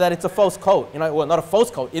 You know, that it's a false cult. You know, well, not a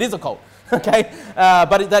false cult. It is a cult. Okay,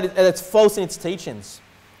 but it's false in its teachings.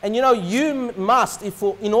 And you know, you must,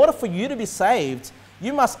 in order for you to be saved,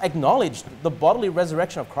 you must acknowledge the bodily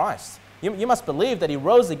resurrection of Christ. You must believe that he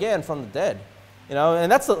rose again from the dead. You know,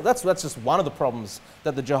 and that's just one of the problems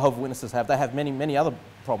that the Jehovah's Witnesses have. They have many, many other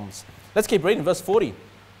problems. Let's keep reading, verse 40.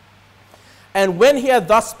 And when he had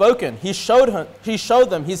thus spoken, he showed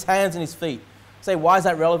them his hands and his feet. Say, why is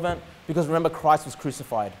that relevant? Because remember, Christ was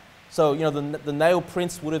crucified. So, you know, the nail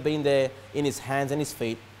prints would have been there in his hands and his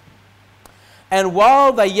feet. And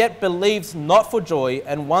while they yet believed not for joy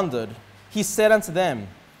and wondered, he said unto them,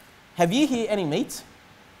 have ye here any meat?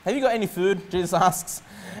 Have you got any food? Jesus asks.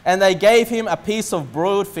 And they gave him a piece of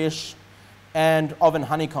broiled fish and of an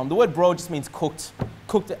honeycomb. The word broiled just means cooked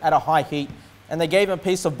at a high heat. And they gave him a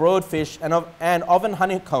piece of broiled fish and of an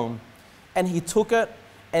honeycomb. And he took it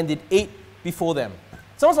and did eat before them.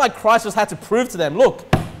 It's almost like Christ just had to prove to them, look,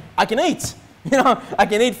 I can eat. You know, I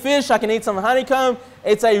can eat fish, I can eat some honeycomb.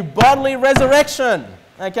 It's a bodily resurrection,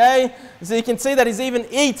 okay? So you can see that he's even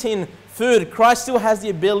eating food. Christ still has the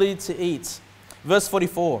ability to eat. Verse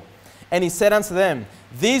 44, and he said unto them,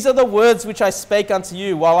 these are the words which I spake unto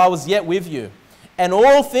you while I was yet with you, and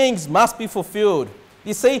all things must be fulfilled.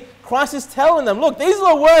 You see, Christ is telling them, look, these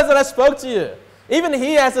are the words that I spoke to you. Even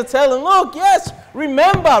he has to tell them, look, yes,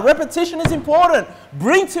 remember, repetition is important.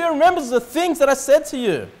 Bring to your remembrance the things that I said to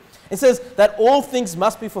you. It says that all things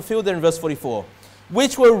must be fulfilled there in verse 44,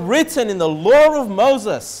 which were written in the law of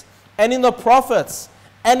Moses and in the prophets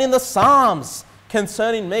and in the Psalms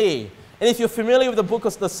concerning me. And if you're familiar with the book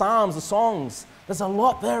of the Psalms, the songs, there's a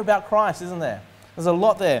lot there about Christ, isn't there? There's a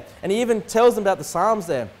lot there. And he even tells them about the Psalms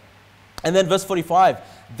there. And then verse 45,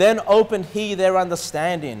 then opened he their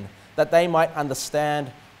understanding, that they might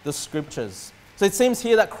understand the scriptures. So it seems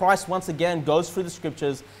here that Christ once again goes through the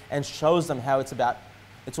scriptures and shows them how it's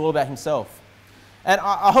all about himself. And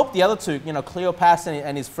I hope the other two, you know, Cleopas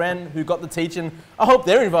and his friend who got the teaching, I hope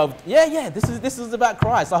they're involved. Yeah, this is about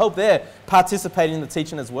Christ. I hope they're participating in the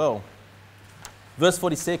teaching as well. Verse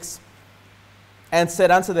 46, and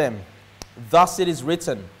said unto them, thus it is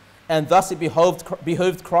written, and thus it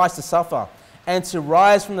behooved Christ to suffer, and to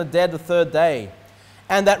rise from the dead the third day,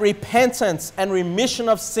 and that repentance and remission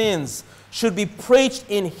of sins should be preached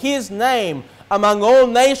in his name among all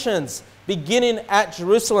nations, beginning at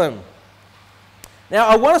Jerusalem. Now,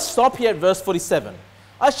 I want to stop here at verse 47.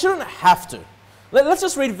 I shouldn't have to. Let's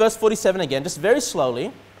just read verse 47 again, just very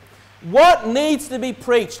slowly. What needs to be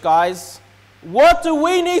preached, guys? What do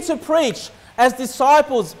we need to preach as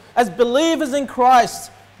disciples, as believers in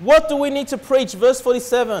Christ? What do we need to preach? Verse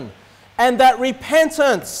 47. And that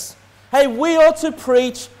repentance. Hey, we ought to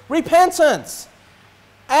preach repentance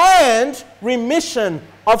and remission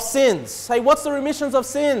of sins. Hey, what's the remissions of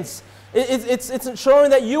sins? It's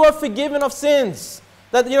ensuring that you are forgiven of sins.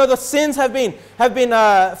 That, you know, the sins have been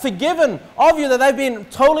forgiven of you, that they've been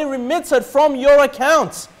totally remitted from your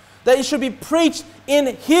account. That it should be preached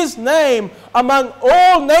in his name among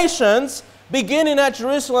all nations, beginning at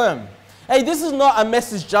Jerusalem. Hey, this is not a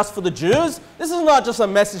message just for the Jews. This is not just a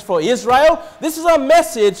message for Israel. This is a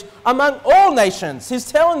message among all nations. He's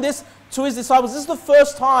telling this to his disciples. This is the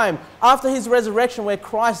first time after his resurrection where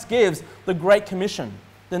Christ gives the Great Commission,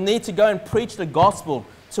 the need to go and preach the gospel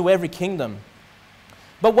to every kingdom.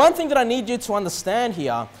 But one thing that I need you to understand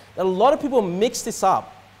here, that a lot of people mix this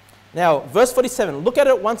up. Now, verse 47, look at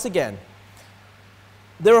it once again.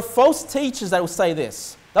 There are false teachers that will say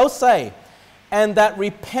this. They'll say, and that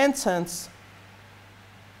repentance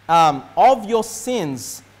of your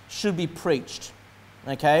sins should be preached.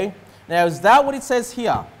 Okay? Now, is that what it says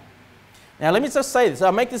here? Now, let me just say this.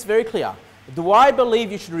 I'll make this very clear. Do I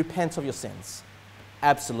believe you should repent of your sins?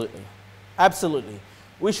 Absolutely. Absolutely.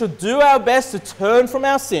 We should do our best to turn from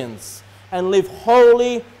our sins and live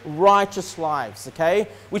holy, righteous lives, okay?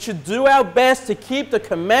 We should do our best to keep the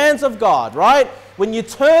commands of God, right? When you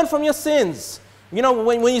turn from your sins, you know,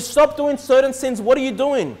 when you stop doing certain sins, what are you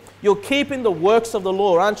doing? You're keeping the works of the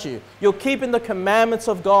law, aren't you? You're keeping the commandments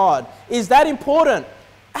of God. Is that important?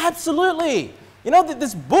 Absolutely. You know,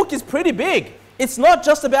 this book is pretty big. It's not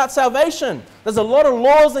just about salvation. There's a lot of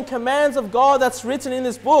laws and commands of God that's written in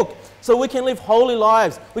this book. So we can live holy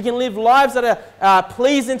lives. We can live lives that are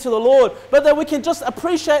pleasing to the Lord. But that we can just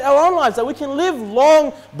appreciate our own lives. That we can live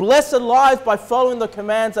long, blessed lives by following the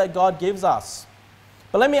commands that God gives us.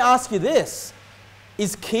 But let me ask you this.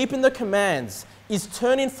 Is keeping the commands, is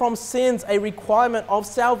turning from sins a requirement of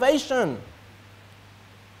salvation?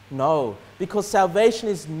 No, because salvation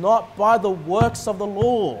is not by the works of the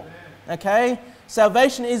law. Okay?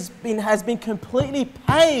 Salvation has been completely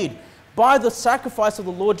paid by the sacrifice of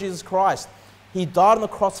the Lord Jesus Christ. He died on the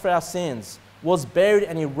cross for our sins, was buried,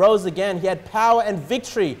 and he rose again. He had power and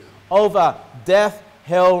victory over death,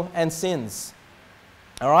 hell, and sins.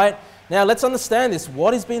 All right? Now, let's understand this.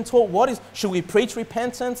 What is being taught? Should we preach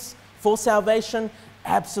repentance for salvation?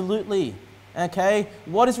 Absolutely. Okay?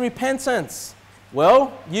 What is repentance?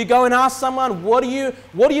 Well, you go and ask someone, what do you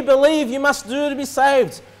believe you must do to be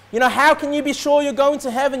saved? You know, how can you be sure you're going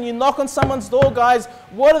to heaven? You knock on someone's door, guys.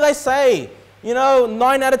 What do they say? You know,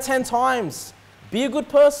 9 out of 10 times. Be a good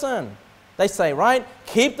person, they say, right?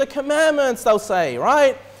 Keep the commandments, they'll say,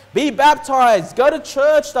 right? Be baptized. Go to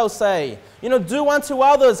church, they'll say. You know, do unto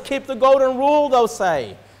others. Keep the golden rule, they'll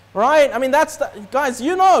say. Right? I mean, guys,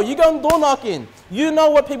 you know, you go door knocking. You know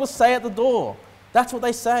what people say at the door. That's what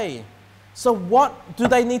they say. So what do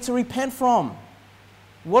they need to repent from?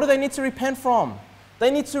 What do they need to repent from?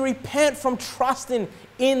 They need to repent from trusting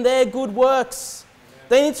in their good works.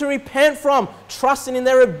 They need to repent from trusting in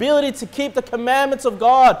their ability to keep the commandments of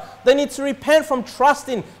God. They need to repent from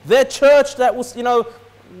trusting their church that will, you know,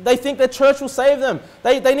 they think their church will save them.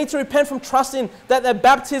 They need to repent from trusting that their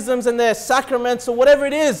baptisms and their sacraments or whatever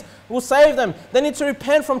it is will save them. They need to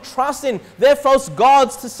repent from trusting their false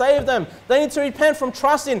gods to save them. They need to repent from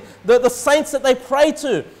trusting the saints that they pray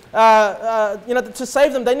to, you know, to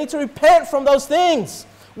save them. They need to repent from those things.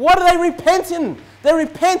 What are they repenting? They're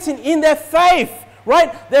repenting in their faith,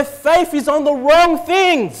 right? Their faith is on the wrong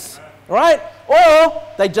things, right? Or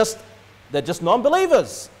they're just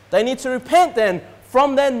non-believers. They need to repent then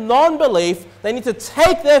from their non-belief. They need to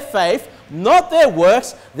take their faith, not their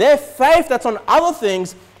works, their faith that's on other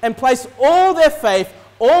things, and place all their faith,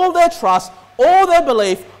 all their trust, all their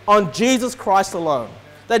belief on Jesus Christ alone.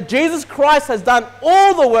 That Jesus Christ has done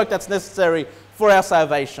all the work that's necessary for our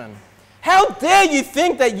salvation. How dare you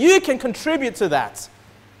think that you can contribute to that?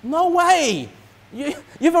 No way.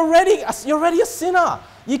 You're already a sinner.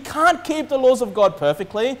 You can't keep the laws of God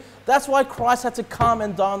perfectly. That's why Christ had to come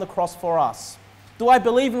and die on the cross for us. Do I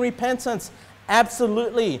believe in repentance?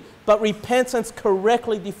 Absolutely. But repentance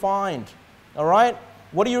correctly defined. All right?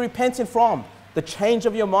 What are you repenting from? The change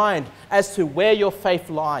of your mind as to where your faith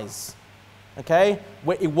lies. Okay?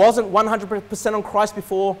 Where it wasn't 100% on Christ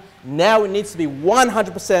before, now it needs to be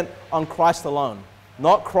 100% on Christ alone.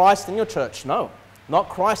 Not Christ in your church, no. Not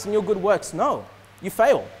Christ in your good works, no. You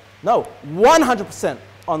fail. No, 100%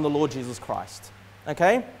 on the Lord Jesus Christ.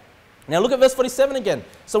 Okay? Now look at verse 47 again.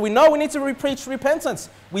 So we know we need to preach repentance.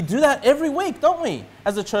 We do that every week, don't we?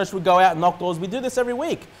 As a church, we go out and knock doors. We do this every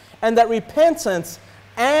week. And that repentance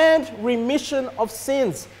and remission of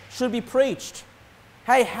sins should be preached.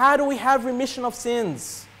 Hey, how do we have remission of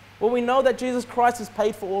sins? Well, we know that Jesus Christ has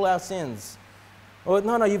paid for all our sins. Or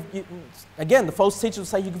no, again, the false teachers will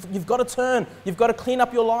say you've got to turn, you've got to clean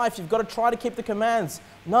up your life, you've got to try to keep the commands.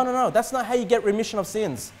 No, that's not how you get remission of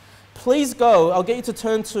sins. Please go, I'll get you to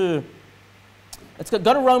turn to,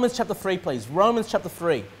 go to Romans chapter 3, please. Romans chapter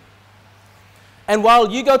 3. And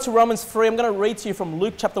while you go to Romans 3, I'm going to read to you from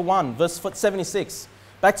Luke chapter 1, verse 76.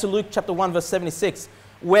 Back to Luke chapter 1, verse 76.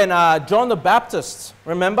 When John the Baptist,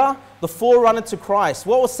 remember, the forerunner to Christ,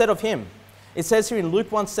 what was said of him? It says here in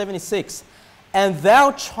Luke 1:76, "And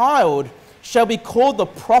thou, child, shall be called the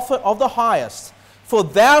prophet of the highest, for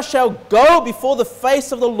thou shalt go before the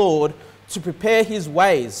face of the Lord to prepare his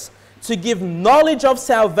ways, to give knowledge of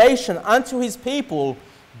salvation unto his people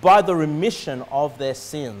by the remission of their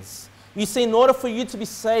sins." You see, in order for you to be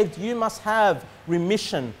saved, you must have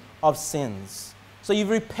remission of sins. So you've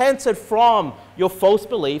repented from your false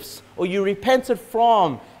beliefs, or you repented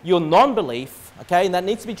from your non-belief, okay, and that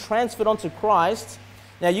needs to be transferred onto Christ.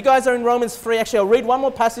 Now, you guys are in Romans 3. Actually, I'll read one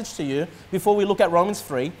more passage to you before we look at Romans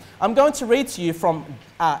 3. I'm going to read to you from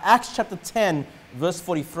Acts chapter 10, verse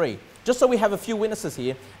 43. Just so we have a few witnesses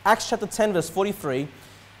here. Acts chapter 10, verse 43.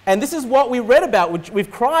 And this is what we read about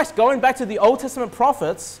with Christ going back to the Old Testament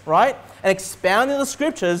prophets, right? And expounding the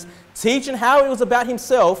scriptures, teaching how it was about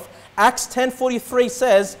himself. Acts 10:43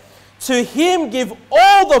 says, "To him give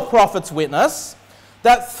all the prophets witness,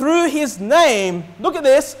 that through his name," look at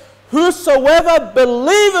this, "whosoever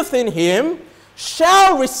believeth in him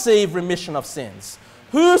shall receive remission of sins."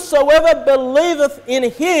 Whosoever believeth in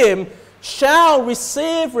him shall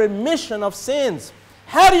receive remission of sins.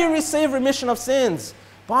 How do you receive remission of sins?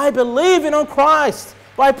 By believing on Christ,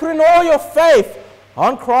 by putting all your faith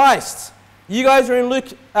on Christ. You guys are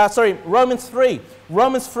in Romans 3.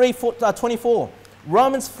 Romans 3:24.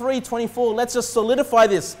 Romans 3:24. Let's just solidify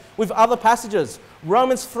this with other passages.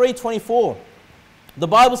 Romans 3:24. The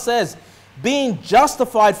Bible says, being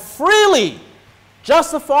justified freely.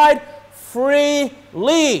 Justified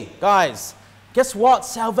freely. Guys, guess what?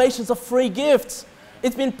 Salvation's a free gift.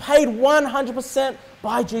 It's been paid 100%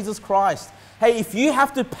 by Jesus Christ. Hey, if you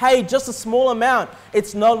have to pay just a small amount,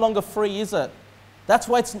 it's no longer free, is it? That's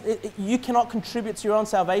why you cannot contribute to your own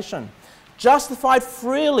salvation. Justified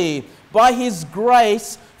freely by his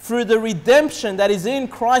grace through the redemption that is in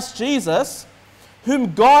Christ Jesus,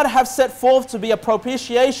 whom God hath set forth to be a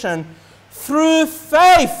propitiation through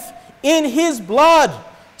faith in his blood,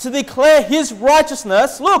 to declare his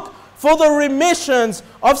righteousness, look, for the remissions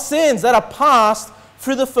of sins that are past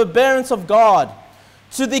through the forbearance of God.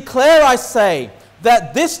 To declare, I say,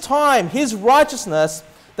 that this time his righteousness,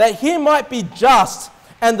 that he might be just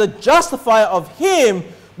and the justifier of him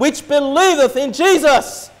which believeth in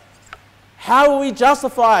Jesus. How are we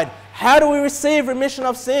justified? How do we receive remission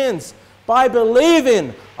of sins? By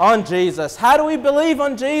believing on Jesus. How do we believe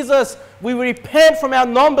on Jesus? We repent from our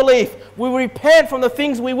non-belief. We repent from the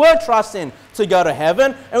things we were trusting to go to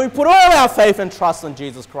heaven, and we put all our faith and trust in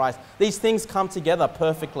Jesus Christ. These things come together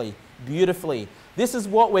perfectly, beautifully. This is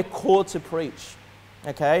what we're called to preach.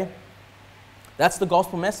 Okay? That's the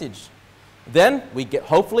gospel message. Then we get,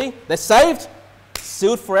 hopefully, they're saved,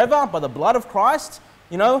 sealed forever by the blood of Christ.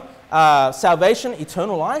 You know, salvation,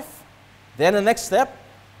 eternal life. Then the next step,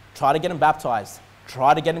 try to get them baptized.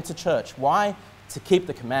 Try to get into church. Why? To keep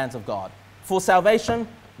the commands of God. For salvation?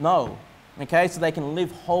 No. Okay, so they can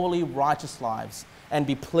live holy, righteous lives and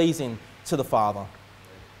be pleasing to the Father.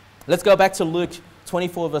 Let's go back to Luke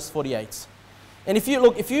 24, verse 48. And if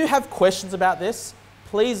you have questions about this,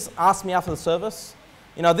 please ask me after the service.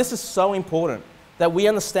 You know, this is so important that we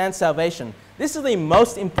understand salvation. This is the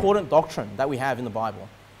most important doctrine that we have in the Bible.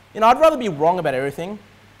 You know, I'd rather be wrong about everything,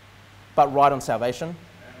 but right on salvation,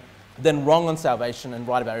 than wrong on salvation and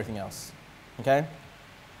right about everything else. Okay?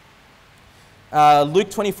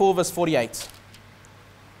 Luke 24, verse 48.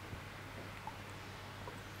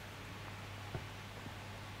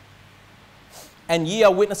 And ye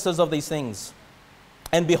are witnesses of these things.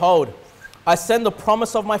 And behold, I send the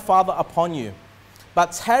promise of my Father upon you.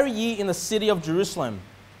 But tarry ye in the city of Jerusalem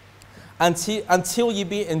until ye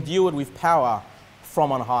be endued with power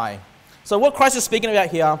from on high. So what Christ is speaking about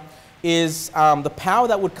here is the power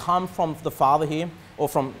that would come from the Father here, or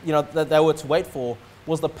from, you know, that they were to wait for,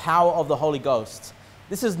 was the power of the Holy Ghost.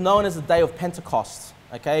 This is known as the day of Pentecost,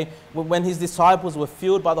 okay? When his disciples were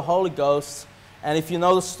filled by the Holy Ghost, and if you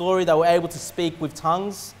know the story, they were able to speak with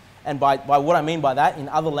tongues, and by what I mean by that, in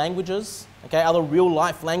other languages, okay, other real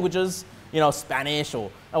life languages, you know, Spanish,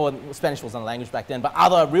 Spanish wasn't a language back then, but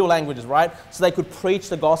other real languages, right? So they could preach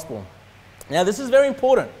the gospel. Now this is very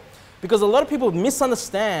important, because a lot of people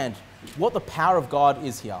misunderstand what the power of God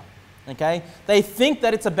is here, okay? They think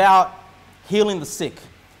that it's about healing the sick.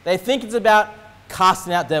 They think it's about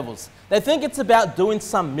casting out devils. They think it's about doing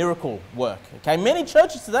some miracle work, okay? Many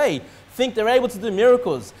churches today think they're able to do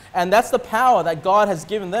miracles, and that's the power that God has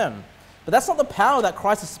given them. But that's not the power that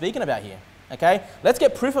Christ is speaking about here, okay? Let's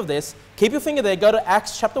get proof of this. Keep your finger there. Go to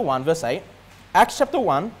Acts chapter 1, verse 8. Acts chapter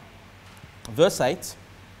 1, verse 8.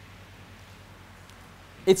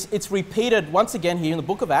 It's repeated once again here in the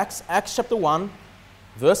book of Acts. Acts chapter 1,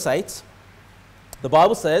 verse 8. The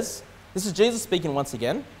Bible says, this is Jesus speaking once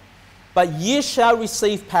again, but ye shall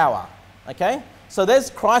receive power, okay? So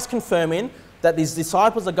there's Christ confirming that these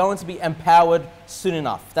disciples are going to be empowered soon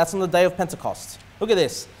enough. That's on the day of Pentecost. Look at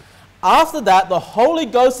this. After that, the Holy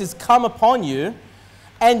Ghost is come upon you,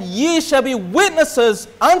 and ye shall be witnesses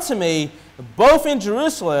unto me, both in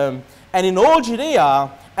Jerusalem and in all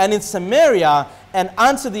Judea and in Samaria and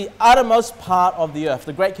unto the uttermost part of the earth.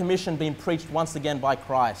 The Great Commission being preached once again by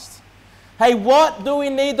Christ. Hey, what do we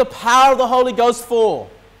need the power of the Holy Ghost for?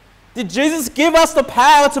 Did Jesus give us the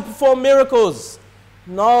power to perform miracles?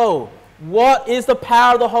 No. What is the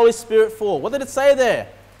power of the Holy Spirit for? What did it say there?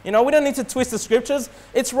 You know, we don't need to twist the scriptures.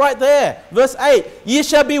 It's right there. Verse 8, ye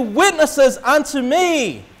shall be witnesses unto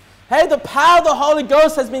me. Hey, the power of the Holy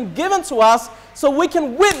Ghost has been given to us so we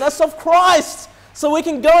can witness of Christ. So we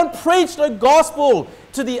can go and preach the gospel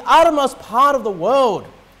to the uttermost part of the world.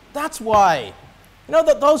 That's why. You know,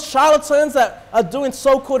 that those charlatans that are doing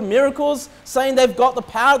so-called miracles, saying they've got the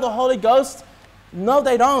power of the Holy Ghost, no,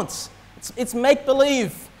 they don't. It's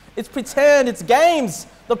make-believe. It's pretend. It's games.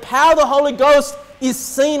 The power of the Holy Ghost is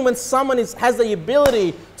seen when someone has the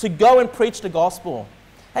ability to go and preach the gospel.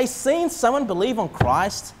 Hey, seeing someone believe on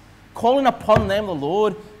Christ, calling upon the name of the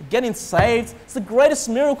Lord, getting saved, it's the greatest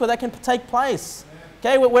miracle that can take place.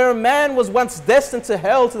 Okay, where a man was once destined to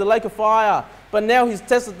hell, to the lake of fire, but now his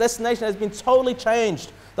destination has been totally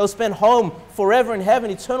changed. They'll spend home forever in heaven,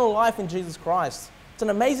 eternal life in Jesus Christ. It's an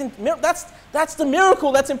amazing miracle. That's the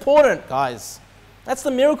miracle that's important, guys. That's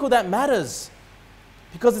the miracle that matters.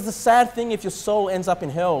 Because it's a sad thing if your soul ends up in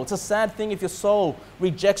hell. It's a sad thing if your soul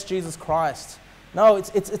rejects Jesus Christ. No,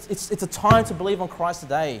 it's a time to believe on Christ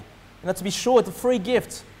today. And to be sure, it's a free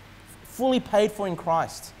gift fully paid for in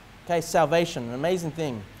Christ. Okay, salvation, an amazing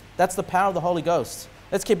thing. That's the power of the Holy Ghost.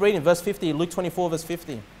 Let's keep reading, verse 50, Luke 24, verse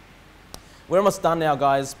 50. We're almost done now,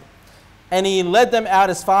 guys. And he led them out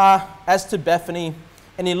as far as to Bethany,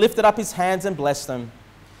 and he lifted up his hands and blessed them.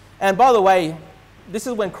 And by the way, this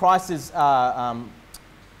is when Christ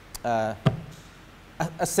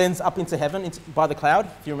ascends up into heaven by the cloud,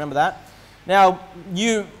 if you remember that. Now,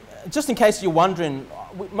 just in case you're wondering,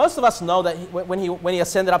 most of us know that when he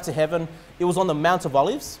ascended up to heaven, it was on the Mount of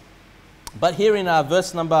Olives. But here in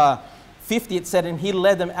verse number 50, it said, and he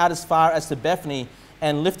led them out as far as to Bethany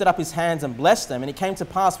and lifted up his hands and blessed them. And it came to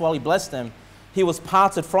pass while he blessed them, he was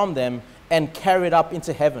parted from them and carried up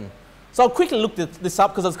into heaven. So I'll quickly look this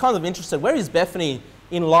up because I was kind of interested. Where is Bethany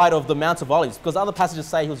in light of the Mount of Olives? Because other passages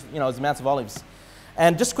say it was the Mount of Olives.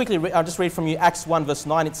 And just quickly, I'll just read from you Acts 1 verse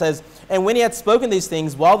 9. It says, and when he had spoken these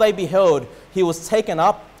things, while they beheld, he was taken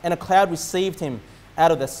up, and a cloud received him out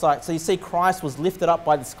of their sight. So you see, Christ was lifted up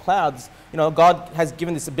by this cloud. God has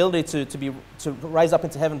given this ability to raise up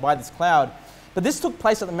into heaven by this cloud. But this took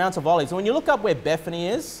place at the Mount of Olives. And when you look up where Bethany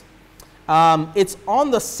is, it's on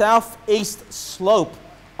the southeast slope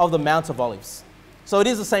of the Mount of Olives. So it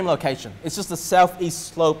is the same location. It's just the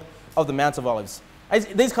southeast slope of the Mount of Olives.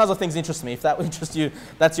 These kinds of things interest me. If that interests you,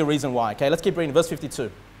 that's your reason why. Okay, let's keep reading. Verse 52.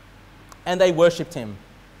 And they worshipped him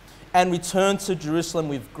and returned to Jerusalem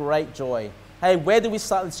with great joy. Hey, where did we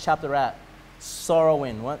start this chapter at?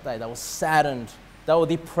 Sorrowing, weren't they? They were saddened. They were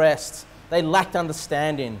depressed. They lacked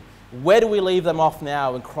understanding. Where do we leave them off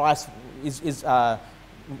now when Christ is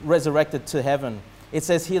resurrected to heaven? It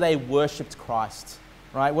says here they worshipped Christ.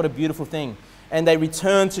 Right? What a beautiful thing. And they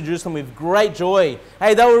returned to Jerusalem with great joy.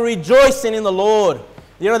 Hey, they were rejoicing in the Lord.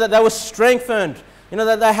 That they were strengthened.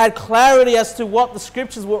 That they had clarity as to what the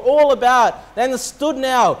scriptures were all about. They understood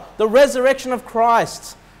now the resurrection of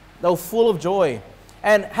Christ. They were full of joy.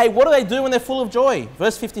 And hey, what do they do when they're full of joy?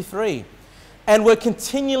 Verse 53. And were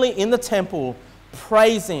continually in the temple,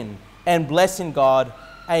 praising and blessing God.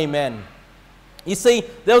 Amen. You see,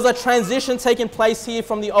 there was a transition taking place here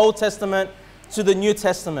from the Old Testament to the New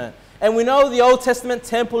Testament. And we know the Old Testament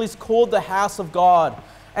temple is called the house of God.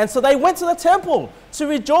 And so they went to the temple to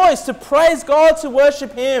rejoice, to praise God, to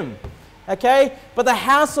worship him. Okay? But the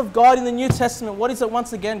house of God in the New Testament, what is it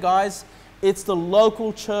once again, guys? It's the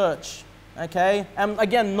local church. Okay? And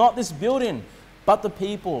again, not this building, but the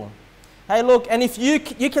people. Hey, look, and if you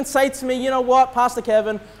can say to me, you know what, Pastor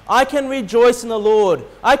Kevin, I can rejoice in the Lord.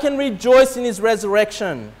 I can rejoice in his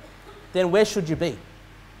resurrection. Then where should you be?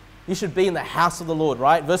 You should be in the house of the Lord,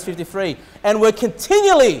 right? Verse 53. And we're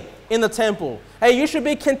continually in the temple. Hey, you should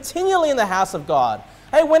be continually in the house of God.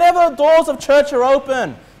 Hey, whenever the doors of church are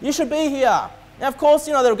open, you should be here. Now, of course,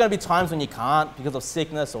 there are going to be times when you can't because of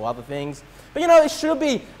sickness or other things. But it should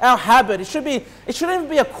be our habit. It shouldn't even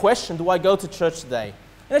be a question, do I go to church today?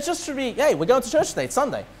 And it just should be, hey, we're going to church today. It's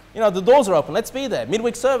Sunday. The doors are open. Let's be there.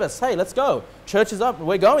 Midweek service. Hey, let's go. Church is up.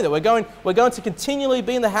 We're going there. We're going to continually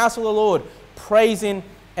be in the house of the Lord, praising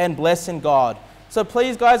and blessing God. So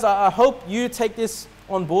please, guys, I hope you take this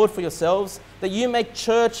on board for yourselves, that you make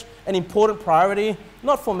church an important priority,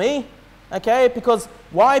 not for me, okay? Because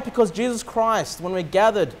why? Because Jesus Christ, when we're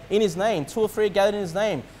gathered in his name, 2 or 3 are gathered in his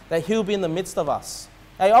name, that he'll be in the midst of us.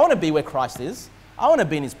 Hey, I want to be where Christ is. I want to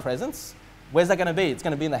be in his presence. Where's that going to be? It's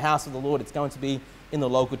going to be in the house of the Lord. It's going to be in the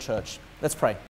local church. Let's pray.